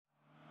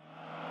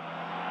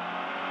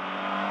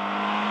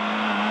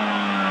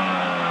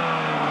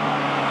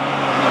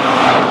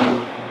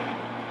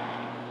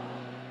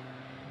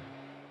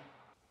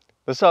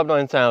The Saab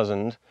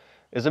 9000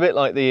 is a bit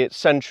like the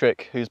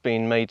eccentric who's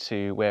been made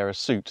to wear a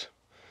suit.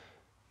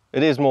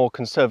 It is more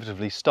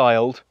conservatively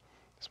styled,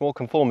 it's more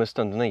conformist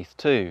underneath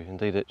too.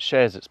 Indeed, it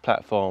shares its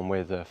platform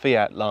with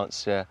Fiat,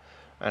 Lancia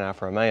and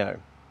Alfa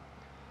Romeo.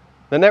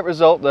 The net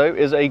result though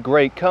is a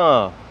great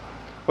car.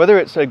 Whether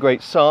it's a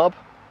great Saab,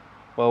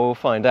 well, we'll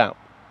find out.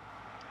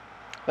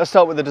 Let's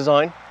start with the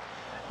design.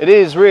 It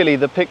is really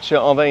the picture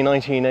of a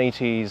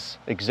 1980s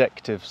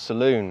executive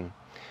saloon.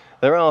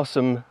 There are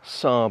some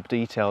Saab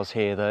details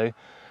here though,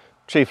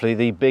 chiefly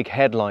the big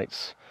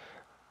headlights,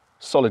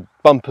 solid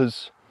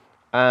bumpers,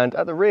 and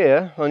at the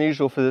rear,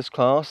 unusual for this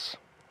class,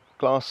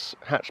 glass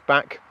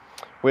hatchback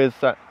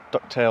with that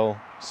ducktail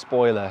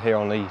spoiler here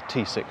on the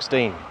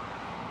T16.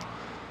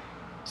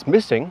 It's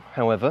missing,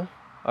 however,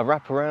 a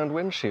wraparound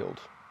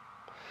windshield.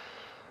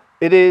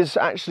 It is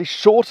actually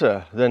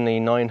shorter than the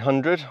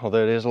 900,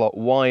 although it is a lot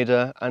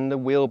wider, and the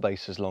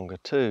wheelbase is longer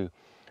too.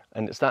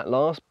 And it's that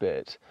last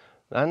bit,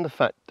 and the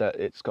fact that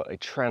it's got a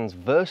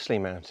transversely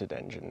mounted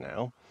engine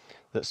now,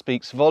 that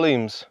speaks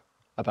volumes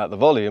about the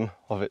volume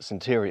of its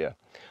interior.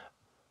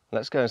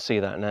 Let's go and see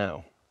that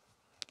now.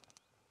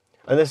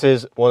 And this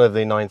is one of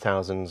the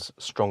 9000's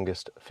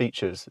strongest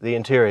features. The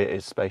interior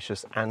is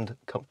spacious and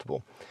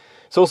comfortable.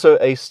 It's also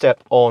a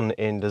step on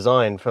in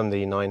design from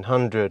the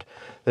 900.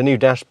 The new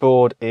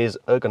dashboard is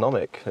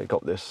ergonomic. They've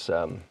got this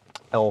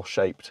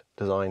L-shaped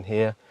design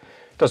here.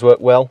 It does work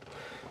well.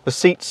 The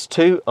seats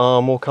too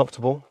are more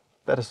comfortable,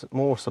 better,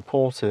 more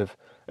supportive,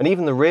 and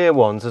even the rear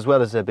ones, as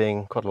well as there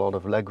being quite a lot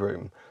of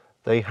legroom,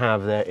 they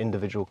have their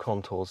individual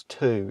contours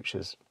too, which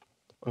is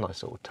a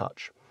nice little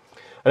touch.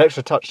 An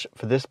extra touch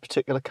for this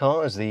particular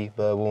car is the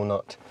burr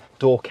walnut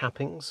door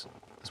cappings,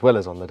 as well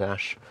as on the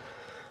dash.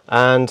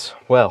 And,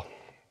 well,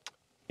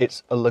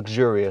 it's a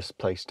luxurious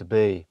place to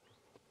be.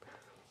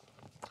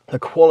 The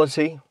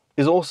quality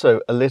is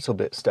also a little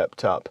bit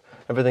stepped up.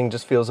 Everything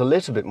just feels a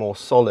little bit more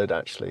solid,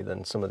 actually,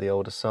 than some of the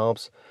older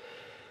Saabs.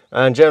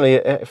 And generally,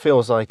 it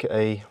feels like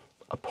a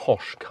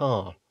posh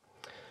car.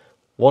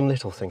 One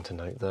little thing to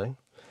note, though,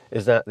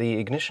 is that the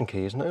ignition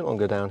key is no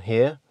longer down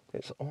here.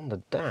 It's on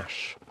the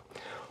dash.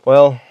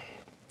 Well,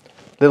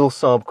 little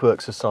Saab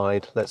quirks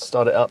aside, let's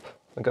start it up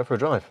and go for a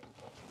drive.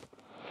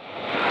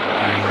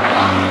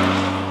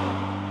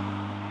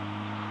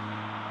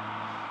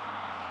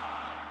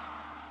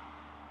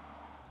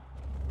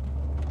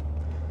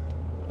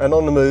 And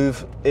on the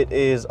move, it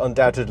is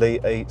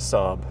undoubtedly a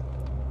Saab.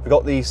 We've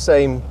got the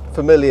same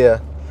familiar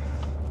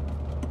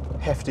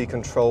hefty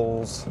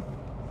controls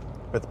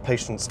with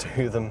patience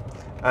to them,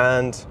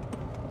 and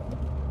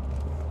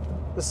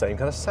the same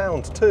kind of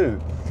sound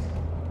too.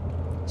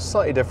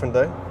 Slightly different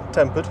though,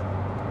 tempered,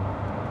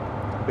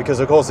 because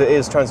of course it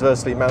is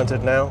transversely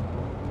mounted now,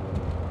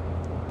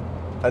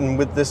 and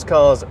with this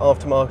car's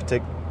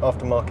aftermarket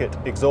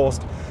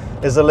exhaust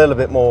is a little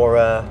bit more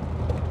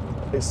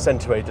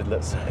accentuated,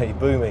 let's say,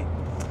 boomy.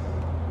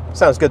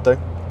 Sounds good though.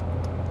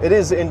 It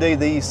is indeed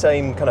the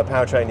same kind of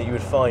powertrain that you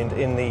would find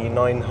in the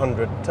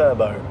 900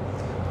 Turbo.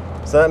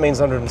 So that means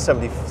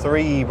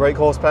 173 brake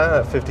horsepower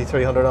at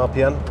 5,300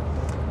 RPM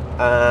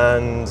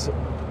and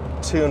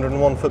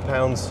 201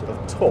 foot-pounds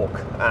of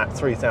torque at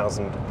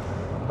 3,000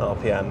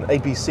 RPM.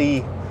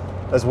 APC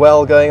as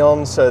well going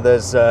on, so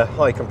there's a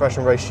high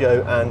compression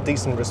ratio and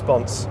decent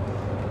response,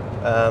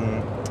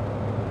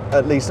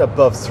 at least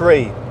above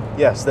 3.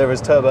 Yes, there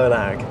is turbo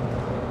lag.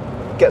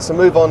 Gets a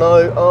move on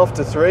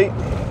after 3.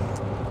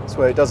 That's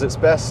where it does its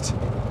best.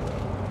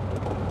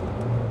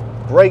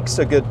 Brakes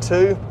are good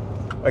too.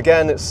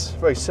 Again, it's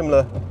very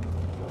similar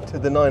to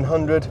the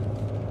 900,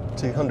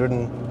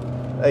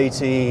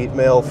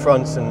 280mm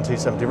fronts and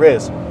 270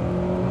 rears.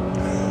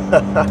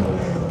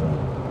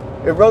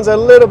 It runs a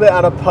little bit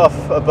out of puff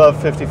above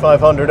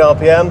 5,500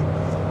 RPM,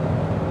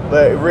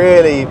 but it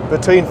really,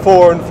 between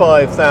 4,000 and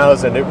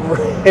 5,000, it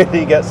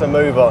really gets a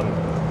move on.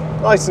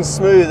 Nice and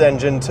smooth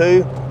engine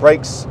too.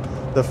 Brakes,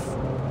 the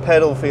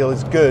pedal feel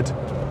is good.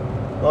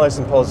 Nice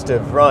and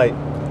positive. Right,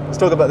 let's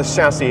talk about the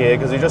chassis here,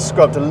 because we just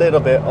scrubbed a little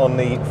bit on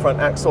the front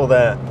axle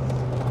there.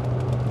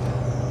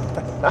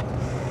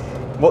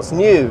 What's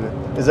new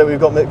is that we've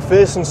got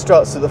McPherson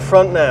struts at the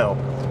front now,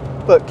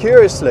 but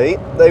curiously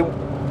they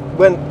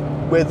went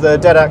with the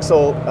dead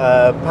axle,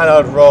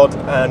 panhard rod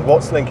and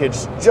Watts linkage,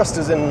 just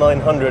as in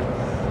 900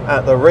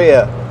 at the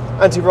rear.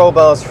 Anti-roll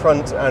bars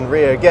front and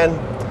rear again,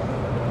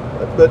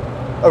 but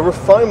a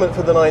refinement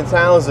for the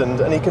 9000,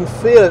 and you can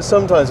feel it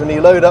sometimes when you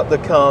load up the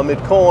car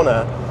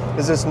mid-corner,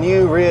 is this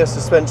new rear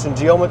suspension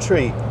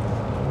geometry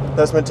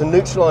that's meant to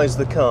neutralize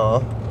the car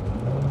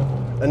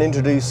and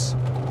introduce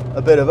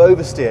a bit of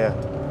oversteer.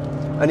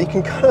 And you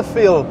can kind of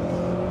feel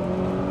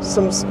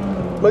some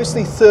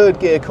mostly third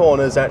gear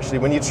corners actually,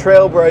 when you're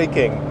trail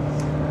braking,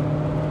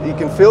 you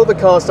can feel the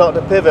car start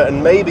to pivot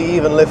and maybe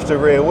even lift a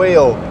rear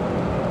wheel.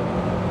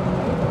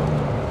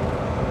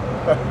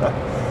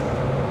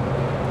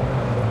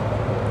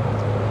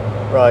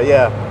 Right,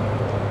 yeah,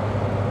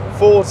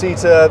 40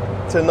 to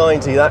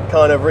 90, that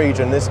kind of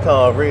region, this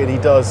car really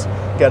does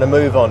get a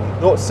move on.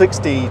 0 to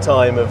 60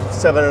 time of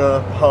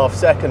 7.5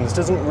 seconds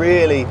doesn't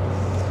really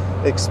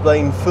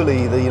explain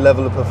fully the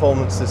level of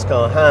performance this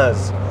car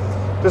has.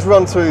 Just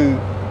run through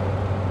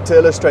to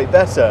illustrate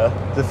better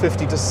the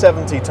 50 to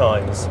 70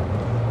 times.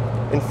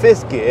 In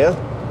 5th gear,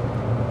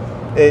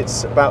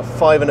 it's about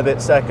 5 and a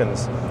bit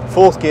seconds.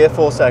 4th gear,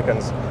 4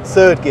 seconds.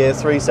 3rd gear,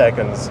 3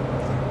 seconds.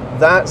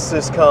 That's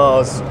this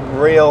car's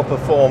real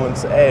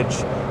performance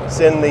edge. It's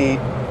in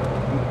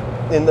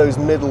those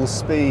middle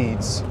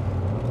speeds,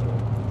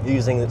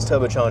 using its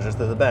turbochargers,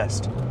 they're the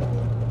best.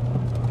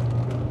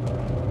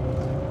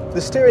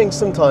 The steering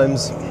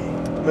sometimes,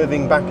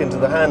 moving back into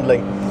the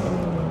handling,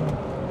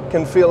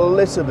 can feel a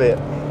little bit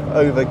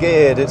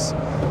over-geared. It's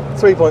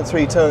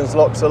 3.3 tones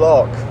lock to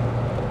lock,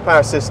 power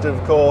assisted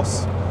of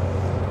course.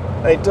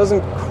 It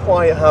doesn't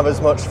quite have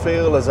as much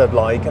feel as I'd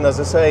like, and as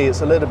I say,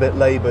 it's a little bit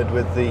laboured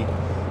with the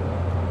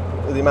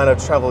amount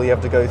of travel you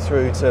have to go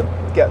through to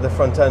get the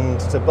front end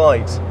to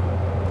bite.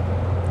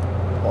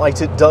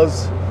 Bite it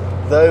does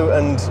though,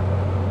 and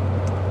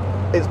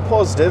it's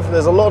positive.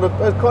 There's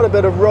quite a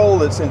bit of roll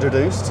that's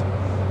introduced,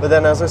 but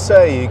then as I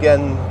say, you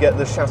again get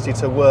the chassis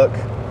to work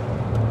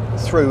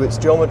through its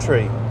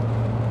geometry.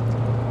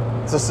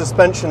 The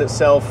suspension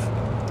itself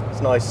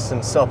is nice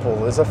and supple.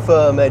 There's a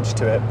firm edge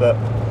to it, but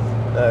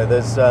no,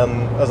 there's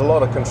a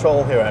lot of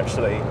control here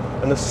actually,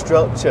 and the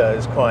structure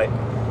is quite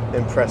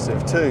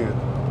impressive too.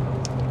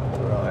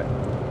 Right,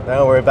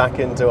 now we're back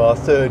into our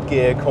 3rd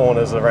gear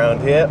corners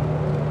around here.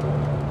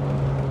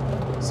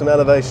 Some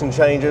elevation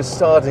changes,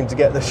 starting to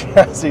get the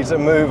chassis to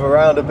move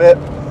around a bit.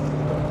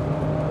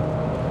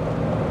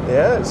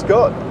 Yeah,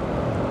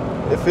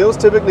 it feels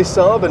typically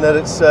Saab in that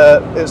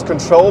it's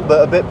controlled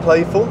but a bit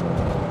playful.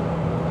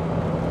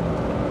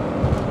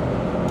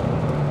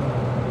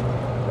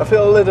 I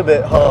feel a little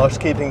bit harsh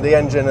keeping the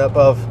engine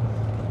above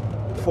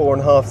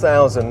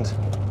 4,500.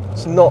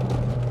 It's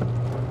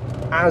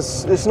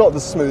not the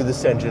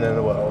smoothest engine in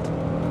the world,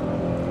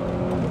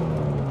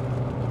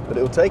 but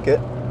it'll take it.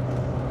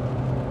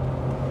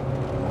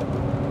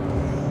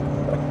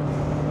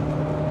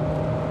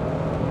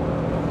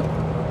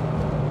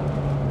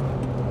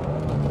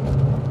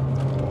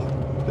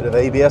 Bit of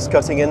ABS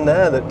cutting in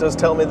there, that does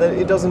tell me that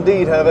it does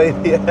indeed have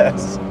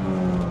ABS.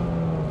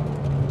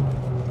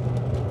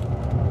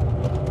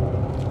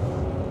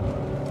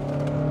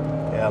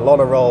 Yeah, a lot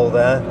of roll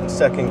there in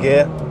 2nd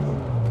gear.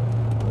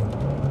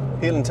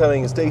 Heel and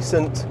towing is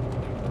decent.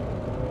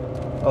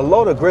 A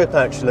lot of grip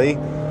actually.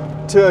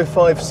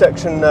 205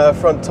 section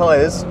front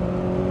tyres.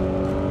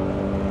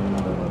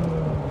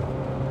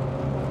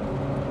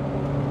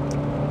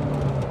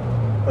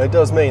 It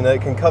does mean that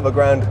it can cover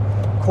ground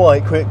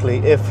quite quickly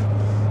if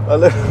a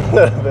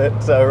little bit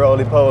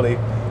roly-poly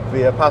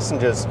via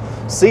passengers.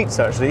 Seats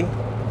actually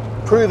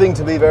proving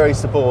to be very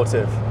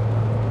supportive.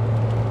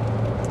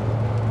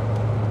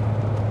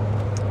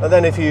 And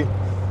then if you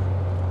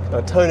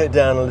tone it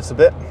down a little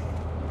bit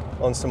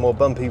on some more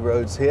bumpy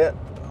roads here,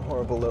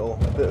 horrible little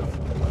bit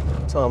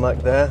of tarmac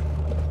there,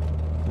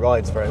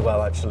 rides very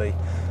well actually.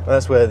 And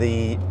that's where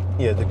the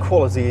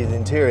quality of the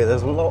interior,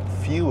 there's a lot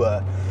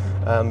fewer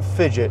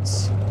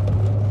fidgets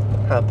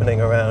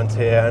happening around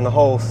here, and the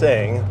whole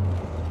thing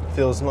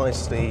feels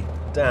nicely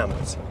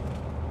damped.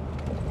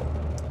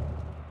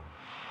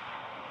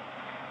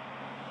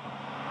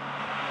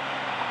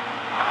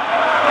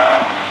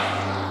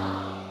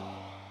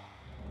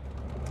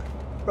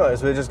 Right,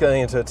 so we're just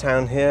going into a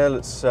town here.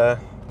 Let's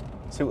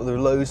see what the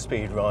low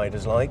speed ride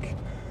is like.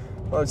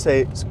 I would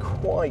say it's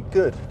quite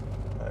good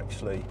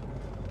actually.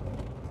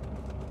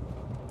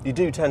 You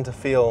do tend to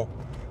feel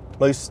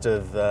most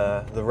of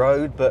the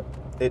road, but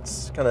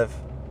it's kind of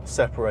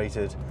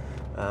separated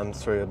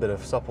through a bit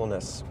of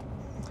suppleness.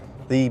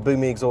 The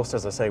boomy exhaust,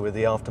 as I say, with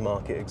the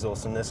aftermarket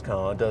exhaust in this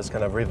car, does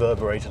kind of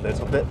reverberate a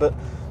little bit, but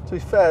to be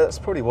fair, that's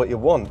probably what you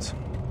want.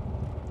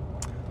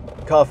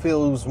 The car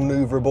feels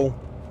maneuverable.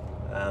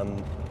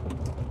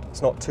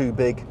 It's not too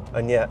big,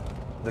 and yet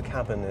the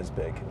cabin is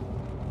big.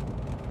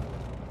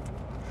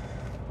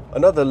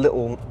 Another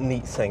little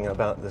neat thing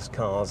about this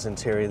car's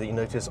interior that you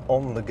notice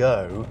on the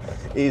go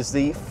is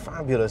the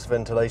fabulous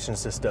ventilation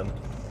system.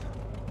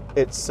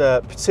 It's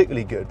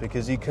particularly good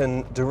because you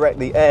can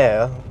directly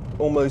air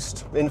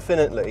almost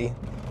infinitely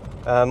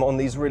on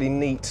these really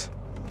neat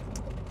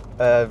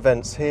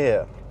vents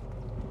here.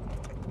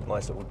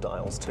 Nice little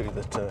dials too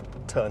to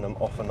turn them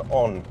off and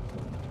on.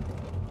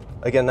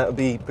 Again, that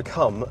would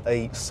become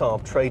a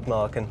Saab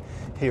trademark, and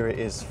here it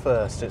is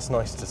first. It's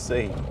nice to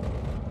see.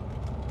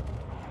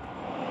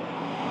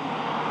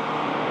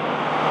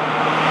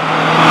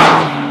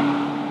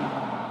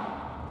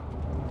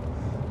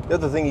 The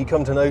other thing you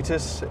come to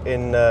notice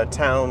in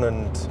town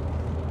and,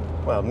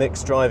 well,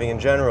 mixed driving in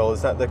general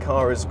is that the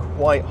car is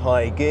quite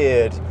high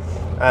geared,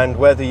 and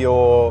whether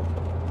you're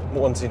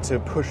wanting to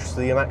push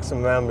the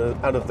maximum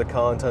out of the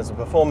car in terms of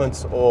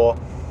performance or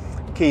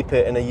keep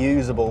it in a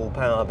usable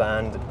power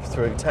band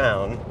through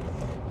town,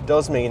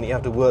 does mean that you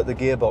have to work the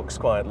gearbox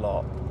quite a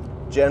lot.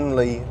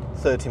 Generally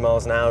 30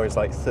 miles an hour is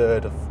like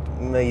 3rd of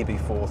maybe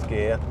 4th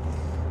gear,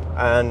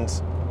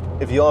 and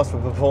if you ask for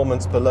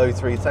performance below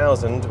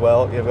 3,000,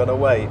 well, you've got to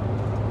wait,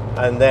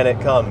 and then it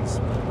comes.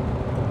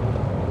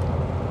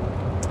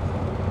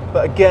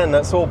 But again,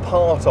 that's all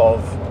part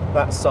of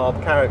that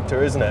Saab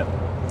character, isn't it?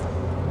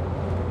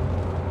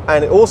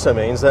 And it also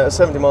means that at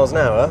 70 miles an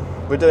hour,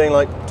 we're doing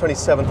like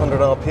 2,700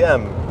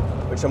 RPM,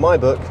 which in my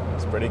book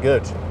is pretty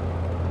good.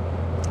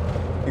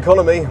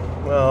 Economy,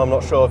 well, I'm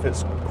not sure if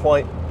it's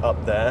quite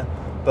up there,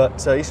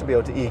 but you should be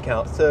able to eke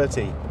out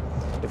 30.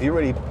 If you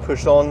really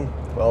push on,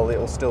 well,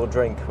 it'll still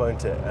drink,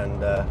 won't it?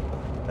 And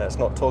let's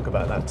not talk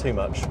about that too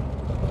much.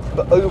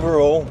 But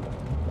overall,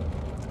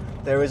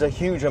 there is a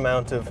huge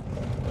amount of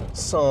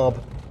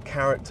Saab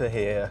character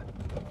here.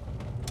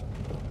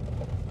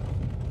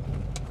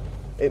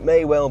 It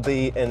may well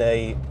be in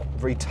a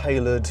very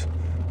tailored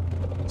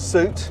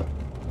suit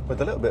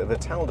with a little bit of a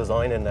towel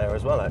design in there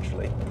as well,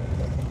 actually.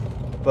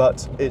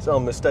 But it's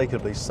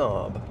unmistakably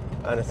Saab,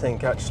 and I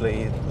think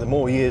actually the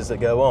more years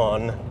that go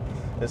on,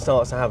 it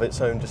starts to have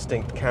its own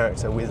distinct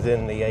character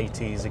within the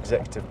 80s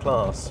executive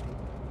class.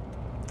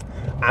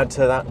 Add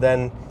to that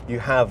then, you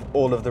have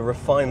all of the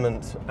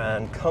refinement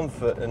and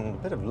comfort and a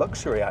bit of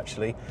luxury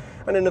actually,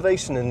 and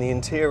innovation in the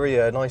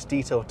interior, nice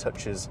detail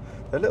touches.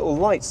 The little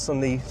lights on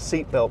the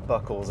seatbelt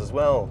buckles as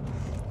well.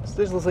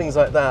 So little things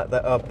like that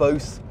that are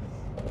both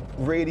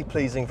really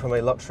pleasing from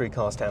a luxury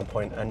car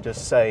standpoint and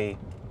just say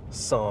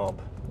Saab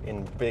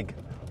in big,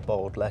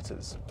 bold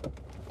letters.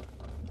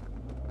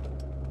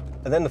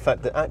 And then the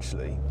fact that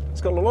actually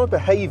it's got a lot of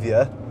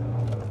behaviour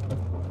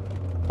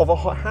of a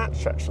hot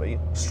hatch actually.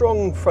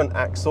 Strong front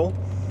axle,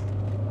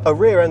 a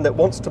rear end that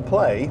wants to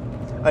play,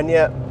 and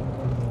yet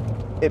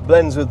it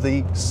blends with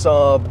the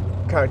Saab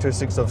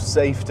characteristics of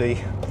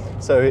safety,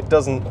 so it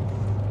doesn't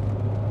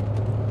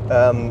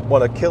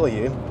want to kill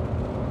you.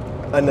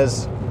 And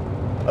there's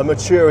a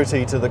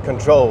maturity to the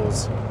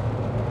controls.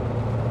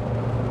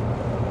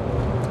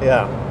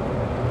 Yeah.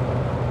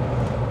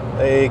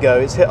 There you go.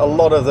 It's hit a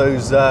lot of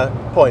those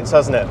points,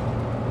 hasn't it?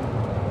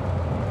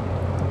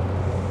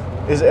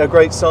 Is it a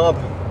great Saab?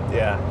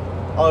 Yeah,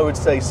 I would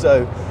say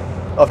so.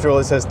 After all,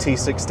 it says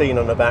T16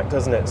 on the back,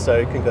 doesn't it? So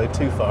it can go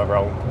too far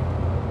wrong.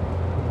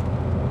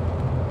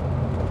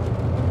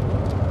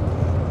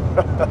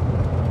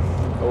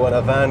 Oh, and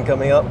a van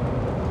coming up.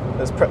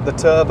 Let's prep the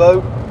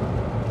turbo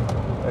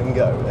and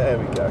go. There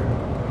we go.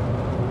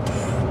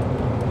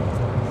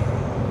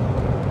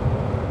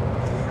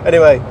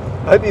 Anyway,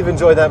 I hope you've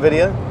enjoyed that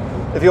video.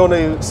 If you want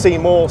to see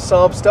more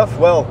Saab stuff,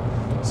 well,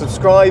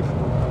 subscribe,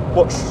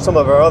 watch some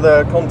of our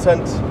other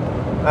content,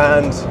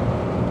 and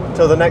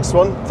till the next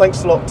one,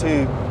 thanks a lot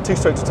to Two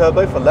Strokes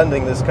Turbo for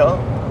lending this car.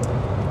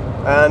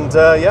 And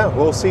yeah,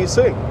 we'll see you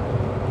soon.